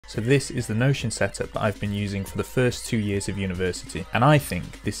So this is the Notion setup that I've been using for the first 2 years of university, and I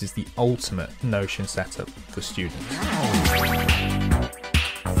think this is the ultimate Notion setup for students.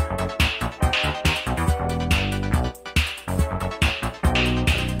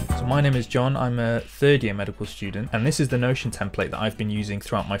 My name is John, I'm a third year medical student, and this is the Notion template that I've been using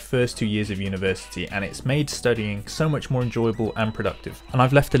throughout my first 2 years of university, and it's made studying so much more enjoyable and productive. And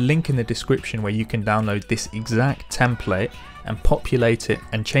I've left a link in the description where you can download this exact template and populate it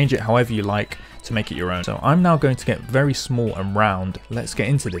and change it however you like to make it your own. So I'm now going to get very small and round. Let's get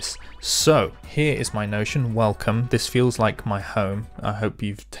into this. So here is my Notion. Welcome. This feels like my home. I hope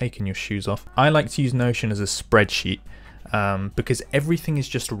you've taken your shoes off. I like to use Notion as a spreadsheet. Because everything is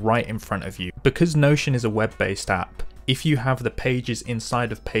just right in front of you. Because Notion is a web-based app, if you have the pages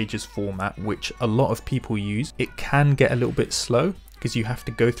inside of pages format, which a lot of people use, it can get a little bit slow because you have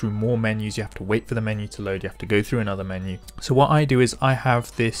to go through more menus, you have to wait for the menu to load, you have to go through another menu. So what I do is I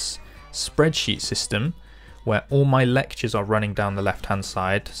have this spreadsheet system where all my lectures are running down the left-hand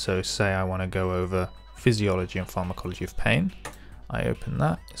side. So say I want to go over physiology and pharmacology of pain. I open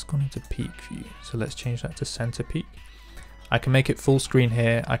that, it's gone into peak view. So let's change that to center peak. I can make it full screen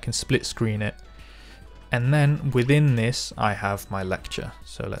here, I can split screen it, and then within this I have my lecture.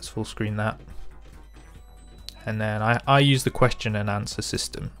 So let's full screen that. And then I use the question and answer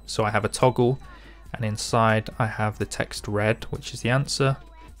system. So I have a toggle, and inside I have the text red, which is the answer,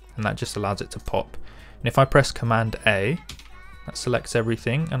 and that just allows it to pop. And if I press Command A, that selects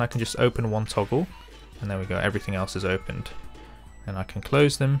everything, and I can just open one toggle, and there we go, everything else is opened. And I can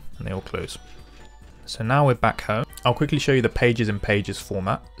close them, and they all close. So now we're back home. I'll quickly show you the pages in pages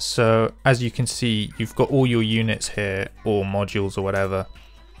format. So as you can see, you've got all your units here, or modules or whatever.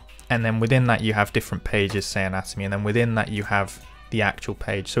 And then within that you have different pages, say anatomy, and then within that you have the actual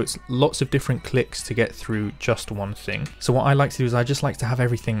page. So it's lots of different clicks to get through just one thing. So what I like to do is I just like to have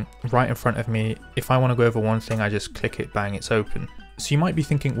everything right in front of me. If I want to go over one thing, I just click it, bang, it's open. So you might be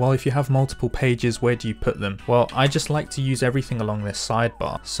thinking, well, if you have multiple pages, where do you put them? Well, I just like to use everything along this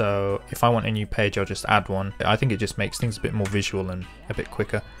sidebar. So if I want a new page, I'll just add one. I think it just makes things a bit more visual and a bit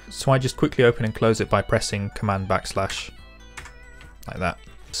quicker. So I just quickly open and close it by pressing Command / like that.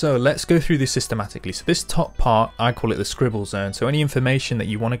 So let's go through this systematically. So this top part, I call it the Scribble Zone. So any information that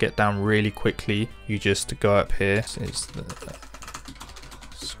you want to get down really quickly, you just go up here. So it's the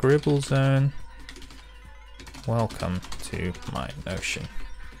Scribble Zone. Welcome to my Notion.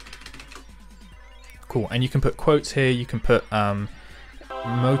 Cool, and you can put quotes here, you can put motivational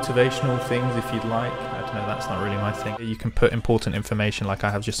things if you'd like. I don't know, that's not really my thing. You can put important information, like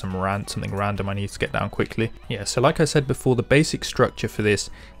I have just something random I need to get down quickly. Yeah, so like I said before, the basic structure for this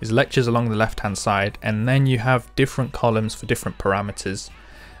is lectures along the left hand side, and then you have different columns for different parameters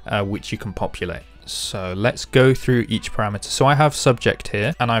which you can populate. So let's go through each parameter. So I have subject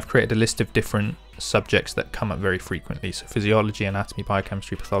here, and I've created a list of different subjects that come up very frequently. So physiology, anatomy,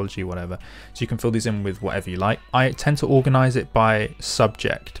 biochemistry, pathology, whatever. So you can fill these in with whatever you like. I tend to organize it by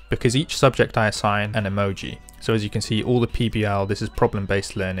subject because each subject I assign an emoji. So as you can see, all the PBL, this is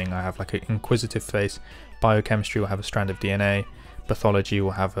problem-based learning. I have like an inquisitive face. Biochemistry will have a strand of DNA. Pathology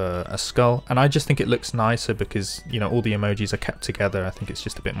will have a skull, and I just think it looks nicer because, you know, all the emojis are kept together. I think it's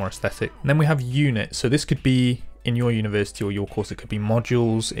just a bit more aesthetic. And then we have units. So this could be in your university or your course, it could be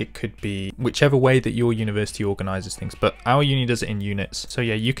modules, it could be whichever way that your university organizes things, but our uni does it in units. So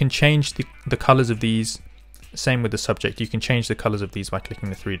yeah, you can change the colors of these. Same with the subject, you can change the colors of these by clicking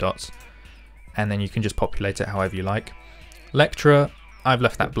the 3 dots, and then you can just populate it however you like. Lecturer, I've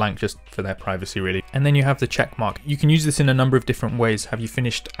left that blank just for their privacy really. And then you have the check mark. You can use this in a number of different ways. Have you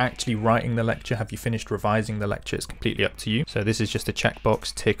finished actually writing the lecture? Have you finished revising the lecture? It's completely up to you. So this is just a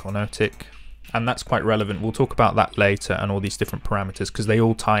checkbox, tick or no tick. And that's quite relevant. We'll talk about that later and all these different parameters because they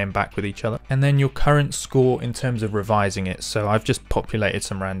all tie in back with each other. And then your current score in terms of revising it. So I've just populated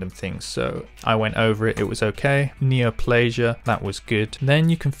some random things. So I went over it, it was okay. Neoplasia, that was good. Then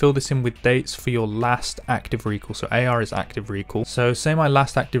you can fill this in with dates for your last active recall. So AR is active recall. So say my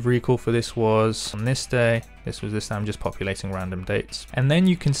last active recall for this was on this day. This was this day. I'm just populating random dates. And then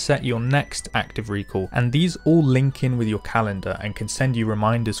you can set your next active recall. And these all link in with your calendar and can send you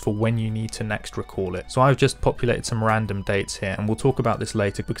reminders for when you need to next recall it. So I've just populated some random dates here, and we'll talk about this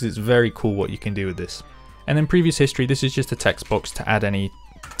later because it's very cool what you can do with this. And then previous history, this is just a text box to add any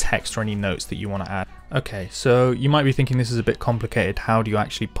text or any notes that you want to add. Okay, so you might be thinking this is a bit complicated. How do you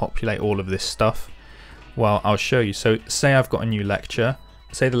actually populate all of this stuff? Well, I'll show you. So say I've got a new lecture.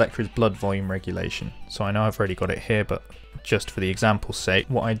 Say the lecture is blood volume regulation. So I know I've already got it here, but just for the example's sake,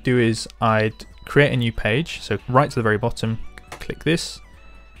 what I'd do is I'd create a new page. So right to the very bottom, click this,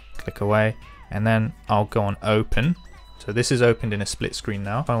 click away, and then I'll go on open. So this is opened in a split screen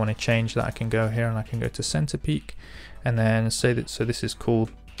now. If I want to change that, I can go here and I can go to center peak and then say that, so this is called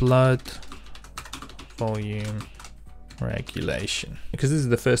blood volume regulation. Because this is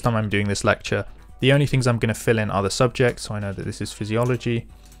the first time I'm doing this lecture, the only things I'm going to fill in are the subjects. So I know that this is physiology,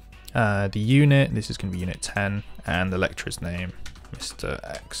 the unit, this is going to be unit 10, and the lecturer's name, Mr.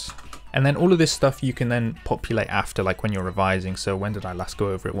 X. And then all of this stuff you can then populate after, like when you're revising. So when did I last go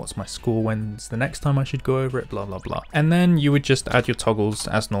over it? What's my score? When's the next time I should go over it? Blah, blah, blah. And then you would just add your toggles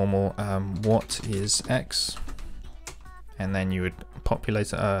as normal. What is X? And then you would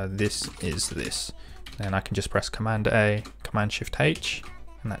populate, this is this. Then I can just press Command A, Command Shift H,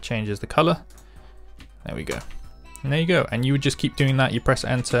 and that changes the color. There we go. And there you go. And you would just keep doing that. You press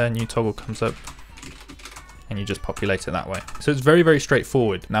enter, new toggle comes up, and you just populate it that way. So it's very, very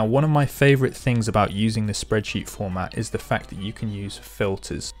straightforward. Now, one of my favorite things about using the spreadsheet format is the fact that you can use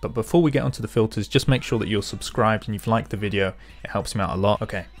filters. But before we get onto the filters, just make sure that you're subscribed and you've liked the video. It helps me out a lot.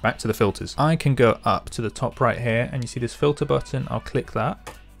 Okay, back to the filters. I can go up to the top right here and you see this filter button. I'll click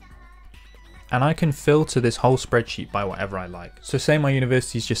that. And I can filter this whole spreadsheet by whatever I like. So say my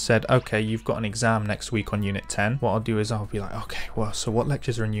university's just said, okay, you've got an exam next week on unit 10. What I'll do is I'll be like, okay, well, so what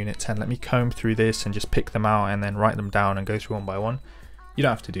lectures are in unit 10? Let me comb through this and just pick them out and then write them down and go through one by one. You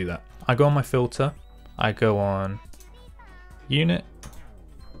don't have to do that. I go on my filter, I go on unit,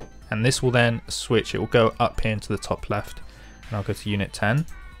 and this will then switch. It will go up here into the top left and I'll go to unit 10.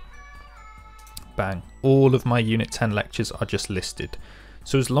 Bang. All of my unit 10 lectures are just listed.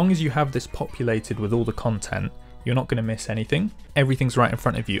 So as long as you have this populated with all the content, you're not going to miss anything. Everything's right in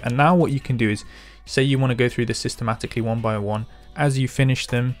front of you. And now what you can do is, say you want to go through this systematically one by one. As you finish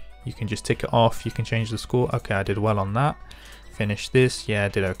them, you can just tick it off. You can change the score. Okay, I did well on that. Finish this. Yeah, I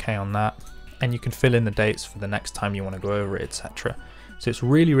did okay on that. And you can fill in the dates for the next time you want to go over it, etc. So it's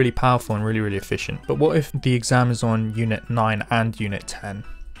really, really powerful and really, really efficient. But what if the exam is on unit 9 and unit 10?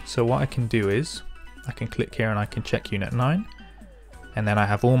 So what I can do is, I can click here and I can check unit 9. And then I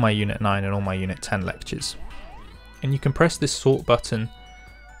have all my unit 9 and all my unit 10 lectures. And you can press this sort button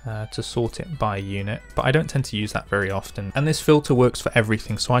to sort it by unit, but I don't tend to use that very often. And this filter works for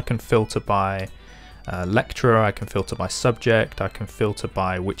everything. So I can filter by lecturer, I can filter by subject, I can filter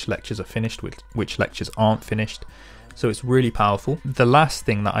by which lectures are finished, which lectures aren't finished. So it's really powerful. The last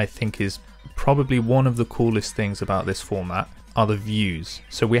thing that I think is probably one of the coolest things about this format are the views.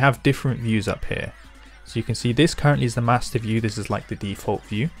 So we have different views up here. So you can see this currently is the master view. This is like the default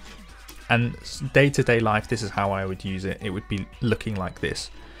view. And day-to-day life, this is how I would use it. It would be looking like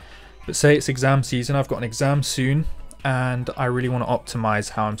this. But say it's exam season, I've got an exam soon, and I really want to optimize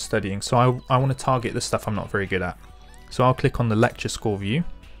how I'm studying. So I want to target the stuff I'm not very good at. So I'll click on the lecture score view.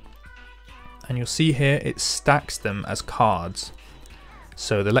 And you'll see here, it stacks them as cards.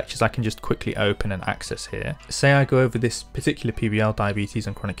 So the lectures I can just quickly open and access here. Say I go over this particular PBL, diabetes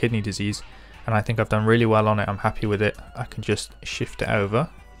and chronic kidney disease, and I think I've done really well on it, I'm happy with it. I can just shift it over,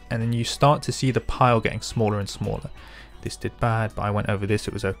 and then you start to see the pile getting smaller and smaller. This did bad, but I went over this,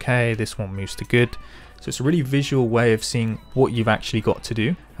 it was okay. This one moves to good. So it's a really visual way of seeing what you've actually got to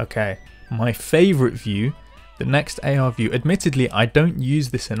do. Okay, my favorite view, the next AR view. Admittedly, I don't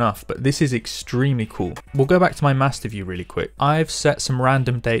use this enough, but this is extremely cool. We'll go back to my master view really quick. I've set some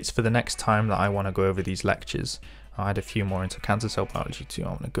random dates for the next time that I want to go over these lectures. I'll add a few more into cancer cell biology too. I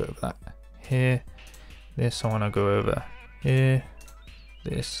want to go over that. Here, this I want to go over here,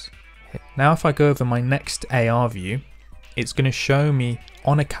 this here. Now if I go over my next AR view, it's going to show me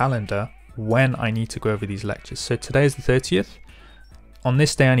on a calendar when I need to go over these lectures. So today is the 30th. On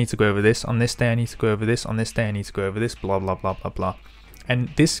this day I need to go over this, on this day I need to go over this, on this day I need to go over this, blah blah blah blah blah. And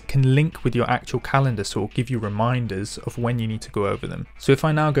this can link with your actual calendar, so it'll give you reminders of when you need to go over them. So if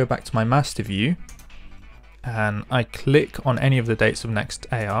I now go back to my master view and I click on any of the dates of next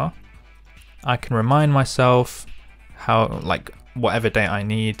AR, I can remind myself how, like, whatever date I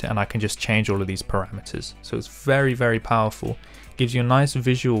need, and I can just change all of these parameters. So it's very, very powerful. Gives you a nice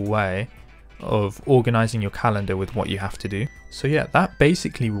visual way of organizing your calendar with what you have to do. So yeah, that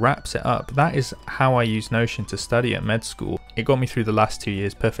basically wraps it up. That is how I use Notion to study at med school. It got me through the last 2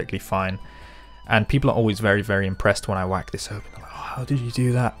 years perfectly fine. And people are always very, very impressed when I whack this open. They're like, oh, how did you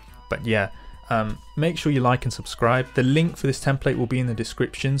do that? But yeah. Make sure you like and subscribe. The link for this template will be in the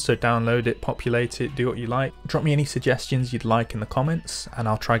description, so download it, populate it, do what you like. Drop me any suggestions you'd like in the comments and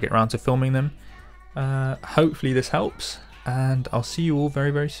I'll try to get around to filming them. Hopefully this helps, and I'll see you all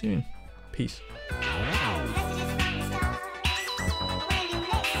very, very soon. Peace.